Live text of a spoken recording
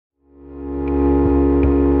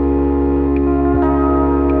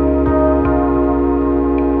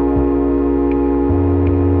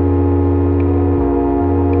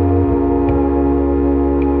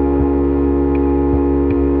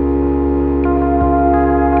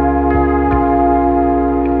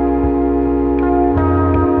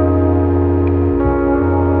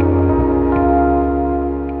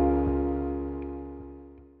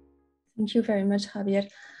Thank you very much, Javier.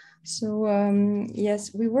 So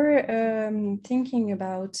yes, we were thinking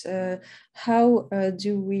about how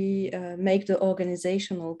do we make the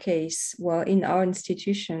organizational case, well, in our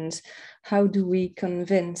institutions. How do we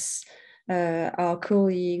convince our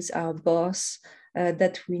colleagues, our boss,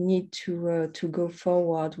 that we need to go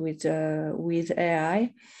forward with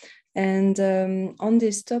AI? And on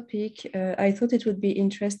this topic, I thought it would be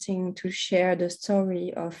interesting to share the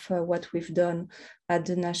story of what we've done at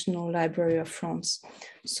the National Library of France.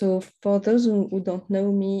 So for those who don't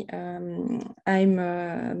know me, I'm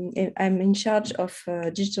in charge of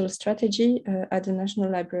digital strategy at the National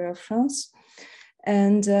Library of France.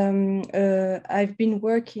 And I've been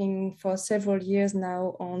working for several years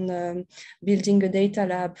now on building a data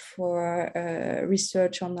lab for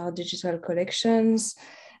research on our digital collections,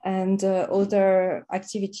 and other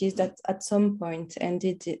activities that at some point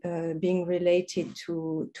ended being related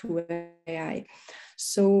to AI.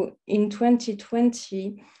 So in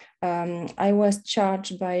 2020, I was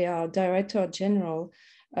charged by our Director General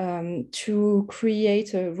to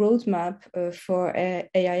create a roadmap for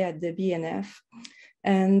AI at the BNF.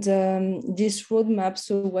 And this roadmap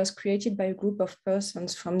was created by a group of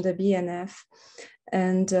persons from the BNF.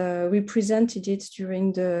 And we presented it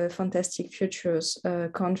during the Fantastic Futures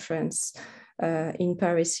conference in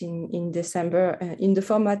Paris in December in the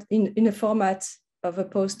format of a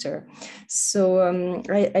poster. So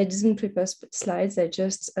I didn't prepare slides. I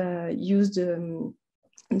just used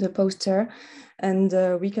the poster, and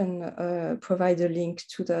we can provide a link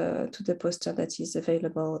to the poster that is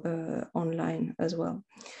available online as well.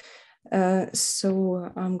 So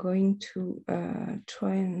I'm going to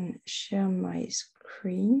try and share my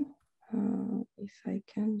screen, if I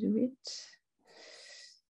can do it.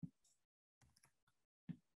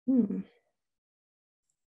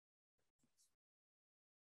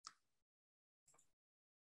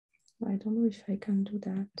 I don't know if I can do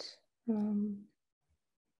that.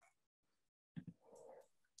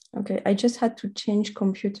 Okay, I just had to change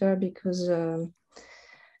computer because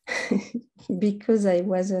because I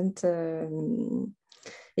wasn't,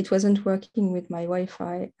 it wasn't working with my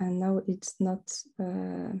Wi-Fi, and now it's not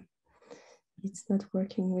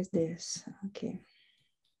working with this. Okay.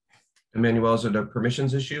 Emmanuelle, is it a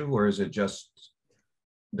permissions issue, or is it just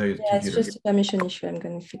the computer? It's just a permission issue. I'm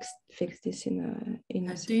going to fix this in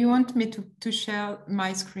a Do you want me to share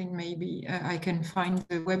my screen? Maybe I can find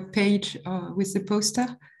the web page with the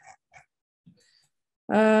poster.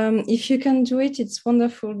 If you can do it, it's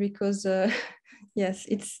wonderful, because yes,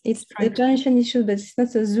 it's a permission issue, but it's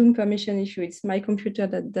not a Zoom permission issue. It's my computer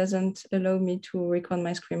that doesn't allow me to record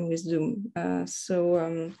my screen with Zoom. So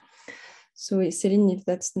Céline, if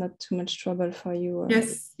that's not too much trouble for you.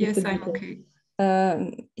 Yes, I'm okay.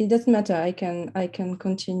 It doesn't matter. I can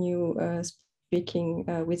continue speaking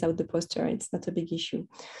without the poster. It's not a big issue.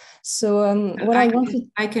 So what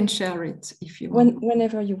I can share it if you want.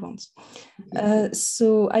 Whenever you want.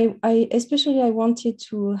 So I especially wanted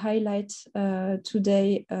to highlight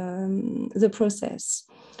today the process.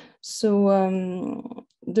 So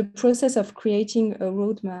the process of creating a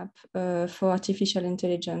roadmap for artificial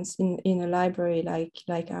intelligence in a library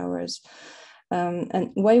like ours.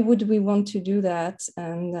 And why would we want to do that?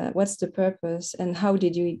 And what's the purpose? And how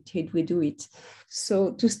did we do it?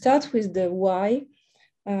 So to start with the why,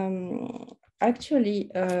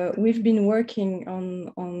 actually, we've been working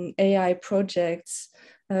on AI projects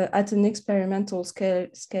at an experimental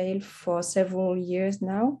scale for several years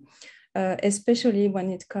now, especially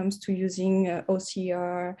when it comes to using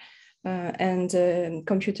OCR and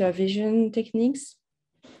computer vision techniques.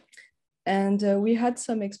 And we had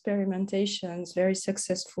some experimentations, very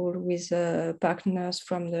successful, with partners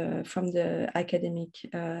from the academic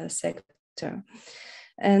sector.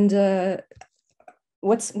 And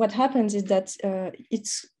what happens is that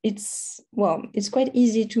it's quite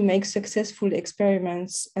easy to make successful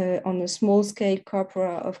experiments on a small scale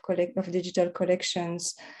corpora of digital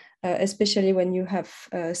collections, especially when you have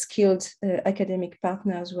skilled academic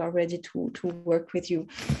partners who are ready to work with you.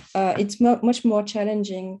 It's much more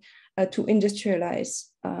challenging to industrialize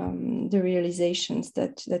the realizations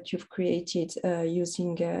that you've created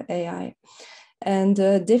using AI. And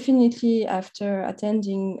definitely after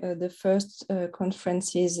attending the first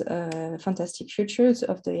conferences, Fantastic Futures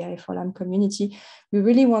of the IFLA community, we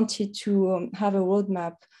really wanted to have a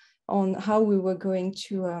roadmap on how we were going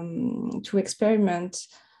to experiment,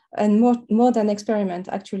 and more than experiment,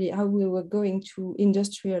 actually, how we were going to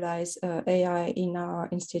industrialize AI in our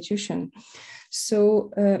institution. So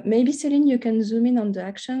maybe Céline, you can zoom in on the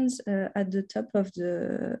actions at the top of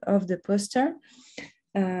the poster.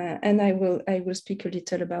 And I will speak a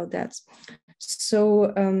little about that.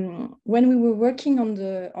 So when we were working on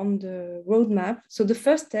the roadmap, so the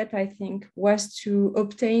first step, I think, was to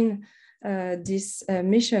obtain this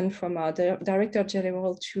mission from our Director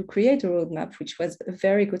General to create a roadmap, which was a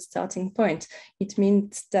very good starting point. It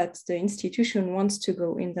means that the institution wants to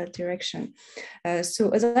go in that direction.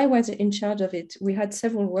 So as I was in charge of it, we had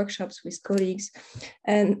several workshops with colleagues,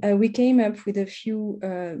 and we came up with a few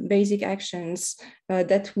basic actions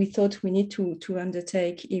that we thought we need to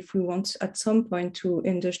undertake if we want at some point to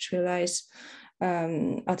industrialize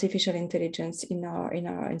artificial intelligence in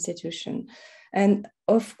our institution. And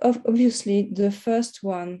obviously, the first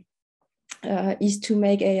one is to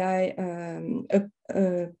make AI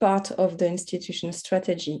a part of the institution's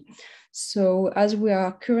strategy. So as we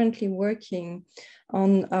are currently working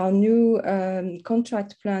on our new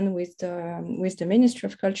contract plan with the Ministry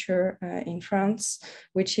of Culture in France,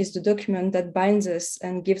 which is the document that binds us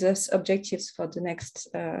and gives us objectives for the next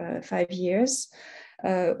 5 years.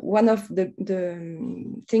 One of the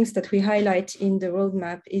things that we highlight in the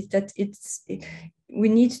roadmap is that we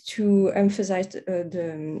need to emphasize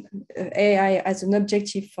the AI as an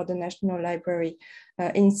objective for the National Library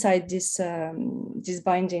inside this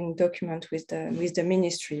binding document with the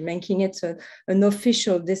ministry, making it an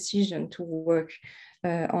official decision to work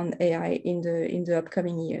on AI in the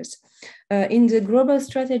upcoming years. In the global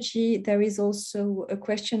strategy, there is also a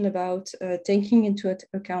question about taking into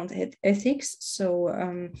account ethics. So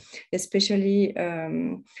especially,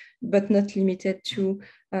 but not limited to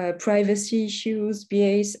privacy issues,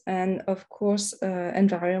 bias, and of course,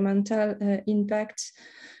 environmental impact.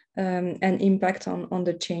 And impact on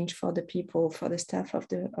the change for the people, for the staff of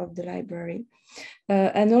the library.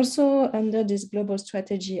 And also under this global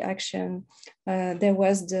strategy action, there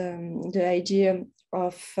was the idea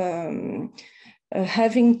of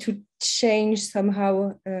having to change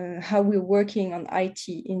somehow how we're working on IT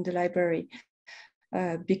in the library.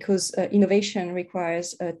 Because innovation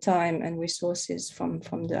requires time and resources from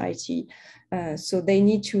the IT. So they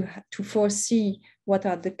need to foresee what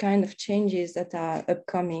are the kind of changes that are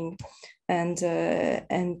upcoming and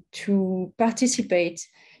to participate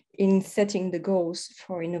in setting the goals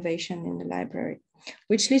for innovation in the library,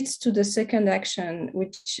 which leads to the second action,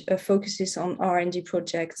 which focuses on R&D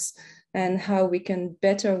projects and how we can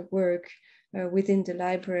better work within the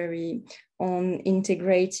library on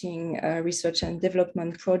integrating research and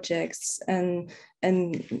development projects and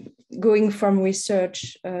going from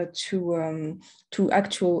research to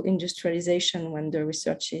actual industrialization when the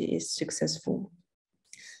research is successful.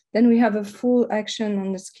 Then we have a full action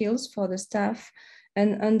on the skills for the staff.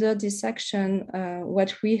 And under this action,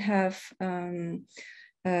 what we have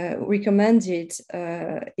recommended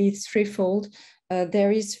is threefold.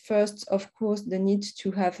 There is first, of course, the need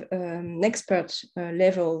to have an expert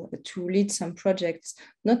level to lead some projects,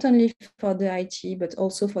 not only for the IT, but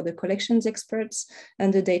also for the collections experts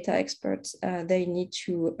and the data experts. They need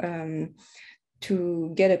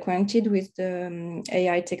to get acquainted with the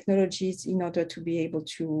AI technologies in order to be able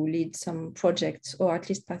to lead some projects or at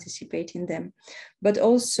least participate in them. But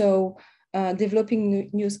also developing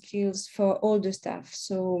new skills for all the staff.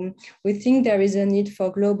 So we think there is a need for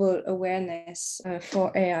global awareness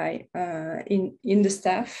for AI in the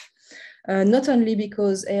staff, not only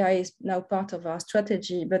because AI is now part of our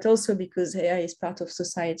strategy, but also because AI is part of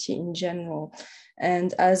society in general.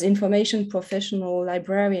 And as information professional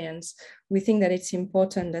librarians, we think that it's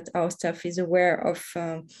important that our staff is aware of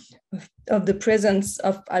the presence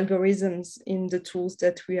of algorithms in the tools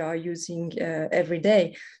that we are using every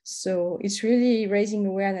day. So it's really raising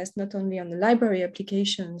awareness not only on the library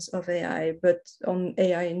applications of AI, but on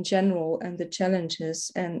AI in general and the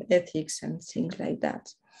challenges and ethics and things like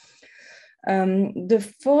that.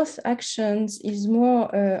 The fourth actions is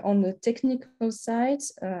more on the technical side.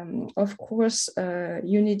 Of course,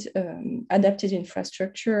 you need adapted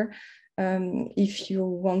infrastructure if you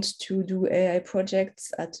want to do AI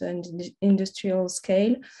projects at an industrial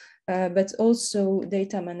scale, but also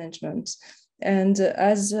data management. And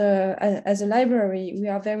as a library, we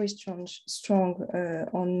are very strong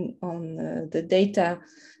on the data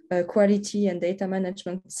quality and data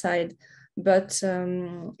management side. But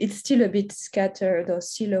it's still a bit scattered or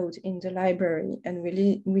siloed in the library, and we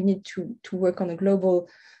need to work on a global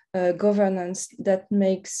governance that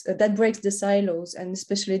breaks the silos, and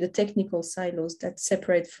especially the technical silos that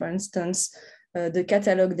separate, for instance, the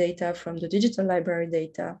catalog data from the digital library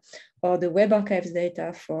data, or the web archives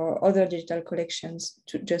data for other digital collections,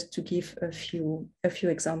 just to give a few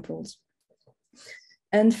examples.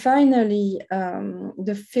 And finally,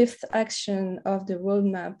 the fifth action of the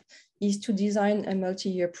roadmap is to design a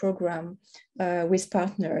multi-year program with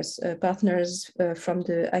partners from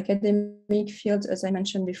the academic field, as I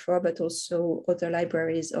mentioned before, but also other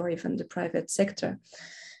libraries or even the private sector.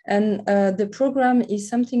 And the program is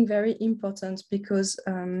something very important because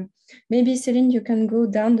maybe Céline, you can go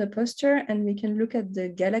down the poster and we can look at the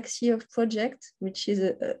galaxy of project, which is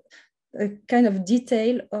a kind of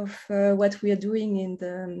detail of what we are doing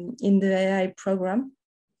in the AI program.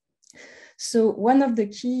 So one of the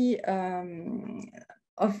key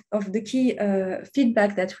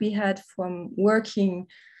feedback that we had from working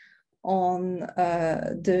on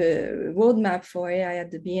the roadmap for AI at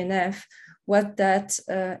the BNF was that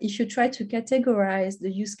if you try to categorize the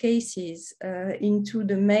use cases into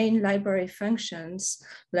the main library functions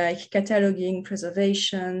like cataloging,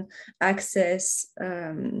 preservation, access,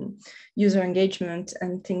 user engagement,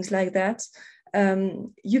 and things like that,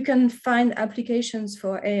 you can find applications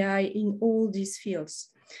for AI in all these fields.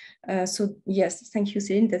 So yes, thank you,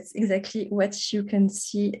 Céline. That's exactly what you can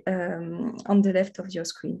see on the left of your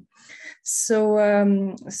screen.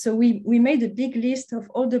 So, so we made a big list of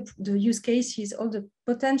all the use cases, all the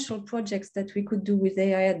potential projects that we could do with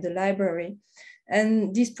AI at the library.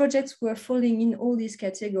 And these projects were falling in all these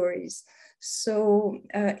categories. So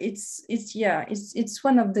it's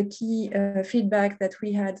one of the key feedback that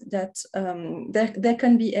we had, that there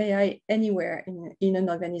can be AI anywhere in an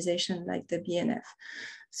organization like the BNF.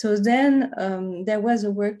 So then there was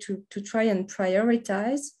a work to try and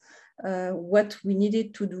prioritize what we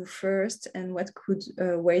needed to do first and what could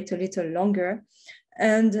wait a little longer.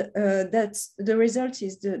 And that's the result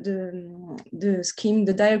is the scheme,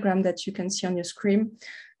 the diagram that you can see on your screen,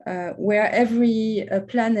 where every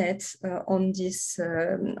planet on this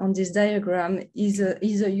diagram is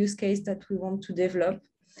a use case that we want to develop.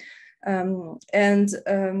 And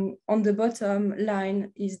on the bottom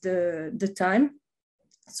line is the time,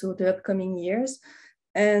 so the upcoming years.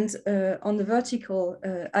 And on the vertical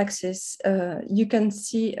axis, you can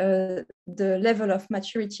see the level of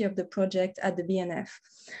maturity of the project at the BNF.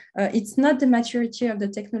 It's not the maturity of the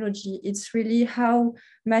technology, it's really how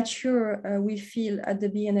mature we feel at the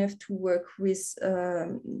BNF to work with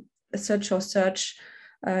such or such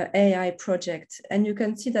AI project. And you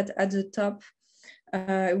can see that at the top,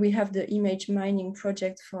 we have the image mining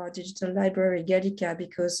project for our digital library Gallica,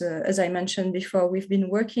 because as I mentioned before, we've been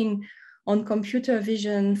working on computer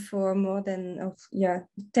vision for more than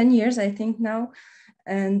 10 years, I think now,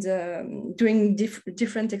 and doing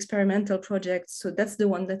different experimental projects. So that's the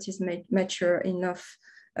one that is mature enough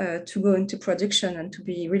to go into production and to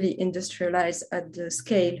be really industrialized at the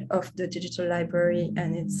scale of the digital library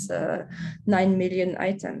and its 9 million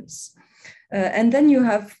items. And then you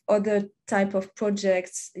have other type of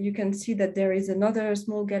projects. You can see that there is another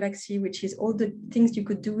small galaxy, which is all the things you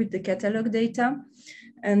could do with the catalog data.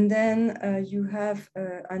 And then you have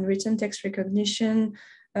unwritten text recognition,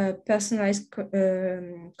 personalized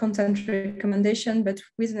content recommendation, but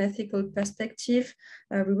with an ethical perspective.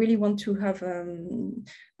 We really want to have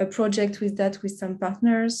a project with that with some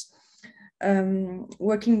partners.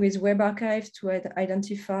 Working with web archives to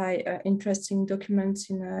identify interesting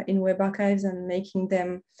documents in web archives and making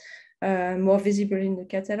them more visible in the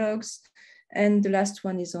catalogs. And the last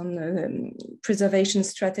one is on preservation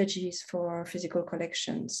strategies for physical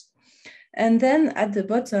collections. And then at the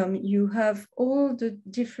bottom, you have all the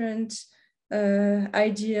different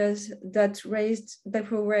ideas that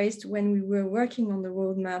were raised when we were working on the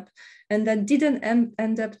roadmap, and that didn't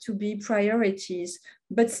end up to be priorities,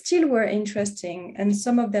 but still were interesting. And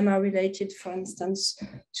some of them are related, for instance,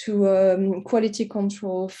 to quality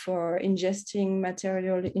control for ingesting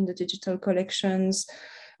material in the digital collections.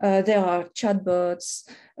 There are chatbots,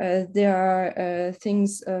 there are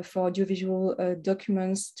things for audiovisual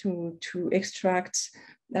documents to extract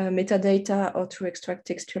metadata or to extract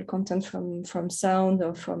textual content from sound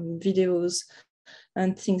or from videos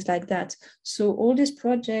and things like that. So all these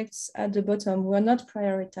projects at the bottom were not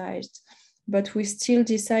prioritized, but we still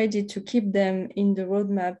decided to keep them in the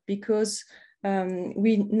roadmap because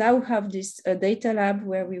we now have this data lab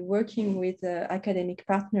where we're working with academic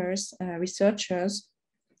partners, researchers,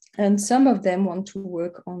 and some of them want to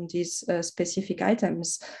work on these specific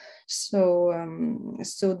items. So,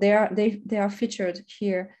 so they are featured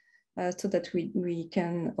here so that we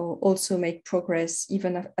can also make progress,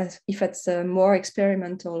 even if it's a more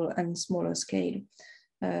experimental and smaller scale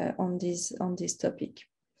on this topic.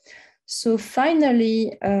 So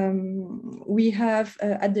finally, we have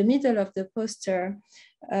at the middle of the poster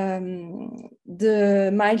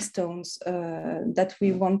the milestones that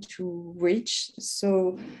we want to reach.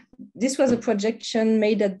 So this was a projection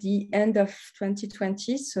made at the end of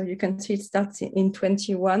 2020. So you can see it starts in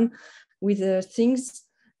 21 with things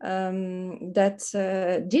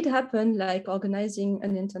that did happen, like organizing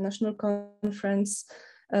an international conference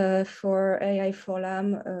for AI for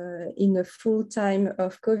LAM in a full time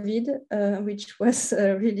of COVID, which was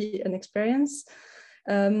really an experience.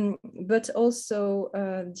 But also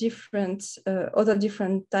other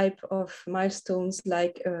different type of milestones,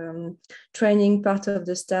 like training part of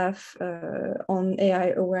the staff on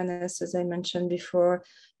AI awareness, as I mentioned before,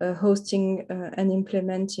 hosting and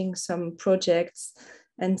implementing some projects,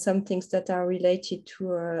 and some things that are related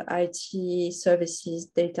to IT services,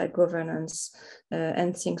 data governance,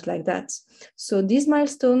 and things like that. So these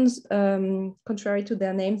milestones, contrary to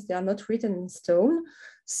their names, they are not written in stone.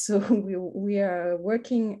 So we are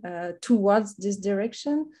working towards this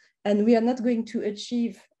direction, and we are not going to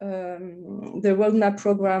achieve the roadmap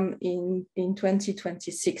program in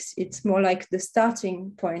 2026. It's more like the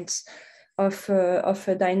starting point of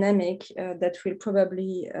a dynamic that will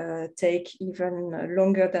probably take even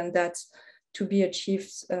longer than that to be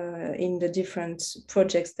achieved in the different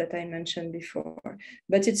projects that I mentioned before.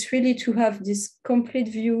 But it's really to have this complete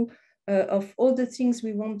view of all the things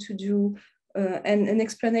we want to do, and an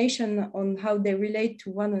explanation on how they relate to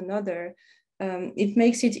one another. It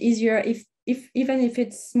makes it easier, even if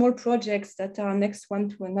it's small projects that are next one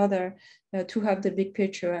to another, to have the big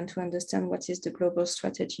picture and to understand what is the global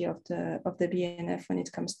strategy of the BNF when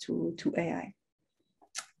it comes to AI.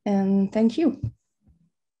 And thank you.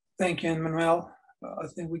 Thank you, Emmanuelle. I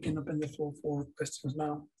think we can open the floor for questions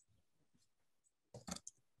now.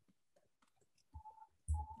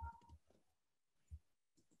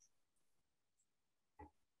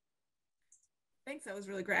 Thanks, that was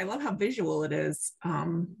really great. I love how visual it is.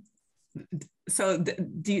 So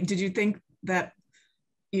did you think that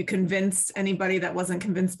you convinced anybody that wasn't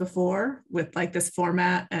convinced before with like this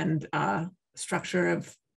format and structure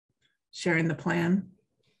of sharing the plan?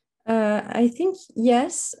 I think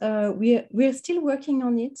yes, we're still working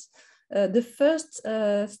on it. The first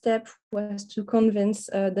step was to convince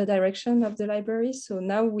the direction of the library. So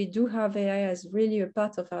now we do have AI as really a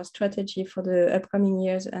part of our strategy for the upcoming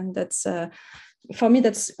years, and that's for me,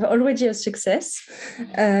 that's already a success.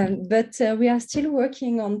 But we are still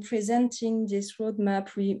working on presenting this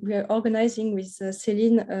roadmap. We are organizing with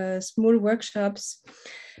Céline small workshops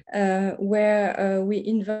where we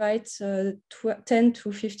invite 10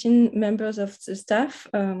 to 15 members of the staff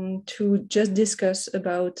to just discuss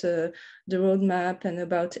about the roadmap and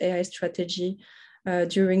about AI strategy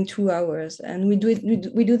during 2 hours. And we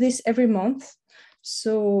do this every month.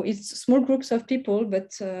 So it's small groups of people,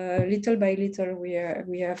 but little by little,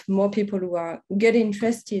 we have more people who get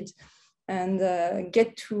interested and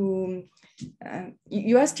get to.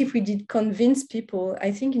 You asked if we did convince people.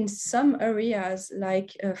 I think in some areas,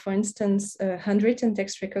 like for instance, handwritten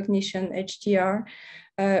text recognition, HDR,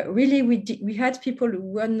 really we had people who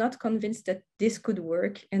were not convinced that this could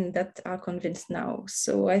work and that are convinced now.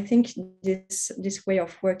 So I think this way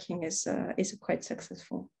of working is quite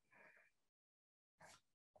successful.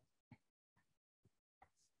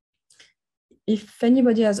 If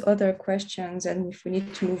anybody has other questions and if we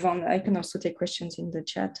need to move on, I can also take questions in the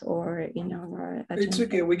chat or in our agenda. It's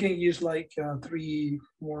okay, we can use like 3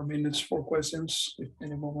 more minutes for questions if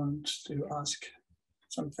anyone wants to ask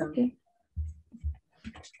something. Okay.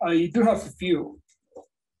 I do have a few.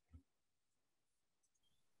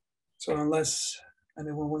 So unless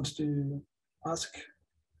anyone wants to ask,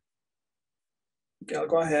 okay, I'll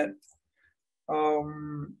go ahead.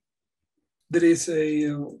 There is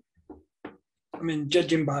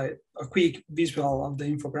judging by a quick visual of the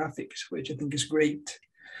infographics, which I think is great.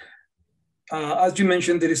 As you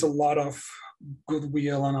mentioned, there is a lot of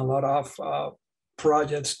goodwill and a lot of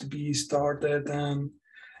projects to be started and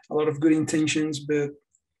a lot of good intentions, but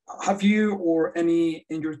have you or any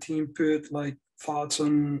in your team put like thoughts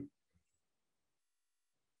on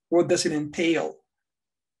what does it entail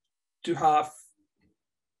to have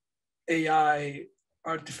AI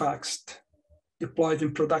artifacts deployed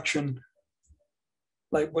in production?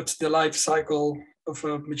 Like what's the life cycle of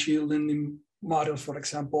a machine learning model, for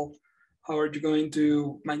example? How are you going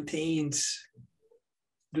to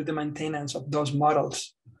do the maintenance of those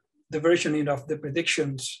models? The versioning of the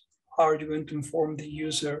predictions, how are you going to inform the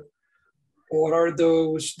user? Or are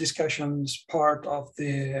those discussions part of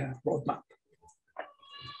the roadmap?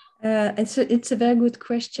 It's a very good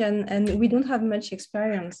question, and we don't have much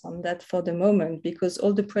experience on that for the moment, because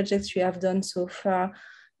all the projects we have done so far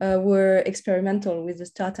were experimental with a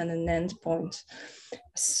start and an end point.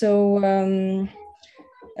 So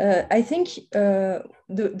I think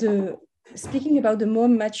speaking about the more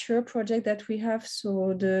mature project that we have,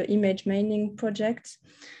 so the image mining project,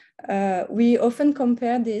 we often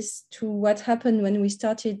compare this to what happened when we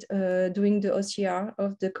started doing the OCR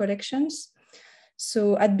of the collections.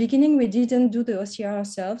 So at the beginning, we didn't do the OCR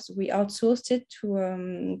ourselves. We outsourced it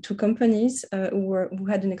to companies who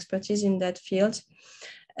had an expertise in that field.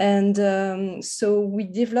 And so we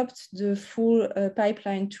developed the full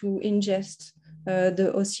pipeline to ingest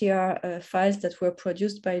the OCR files that were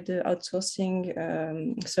produced by the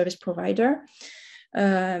outsourcing service provider.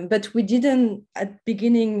 But we didn't at the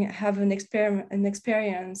beginning have an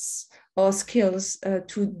experience or skills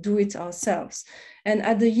to do it ourselves. And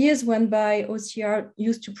as the years went by, OCR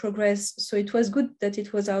used to progress. So it was good that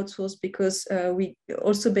it was outsourced, because we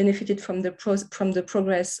also benefited from the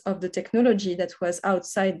progress of the technology that was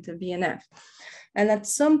outside the BNF. And at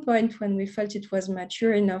some point when we felt it was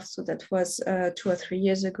mature enough, so that was 2 or 3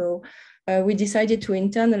 years ago, we decided to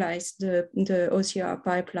internalize the OCR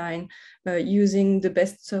pipeline using the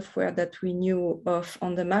best software that we knew of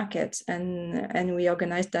on the market. And we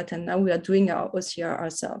organized that, and now we are doing our OCR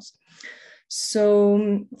ourselves.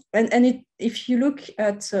 So, if you look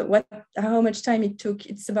at how much time it took,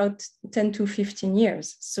 it's about 10 to 15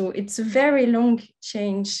 years. So it's a very long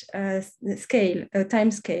change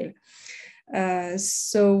time scale.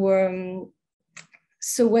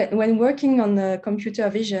 So when working on the computer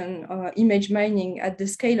vision or image mining at the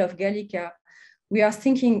scale of Gallica, we are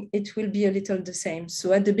thinking it will be a little the same.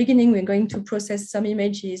 So at the beginning, we're going to process some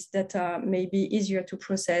images that are maybe easier to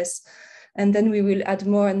process. And then we will add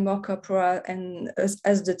more and more corpora. And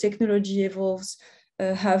as the technology evolves,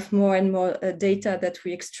 have more and more data that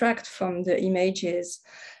we extract from the images,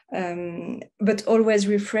 but always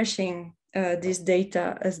refreshing this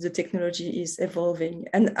data as the technology is evolving.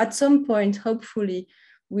 And at some point, hopefully,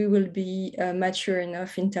 we will be mature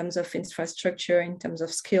enough in terms of infrastructure, in terms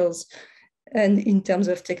of skills, and in terms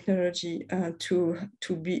of technology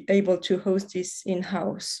to be able to host this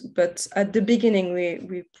in-house. But at the beginning,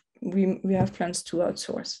 we have plans to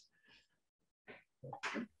outsource.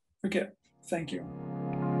 Okay, thank you.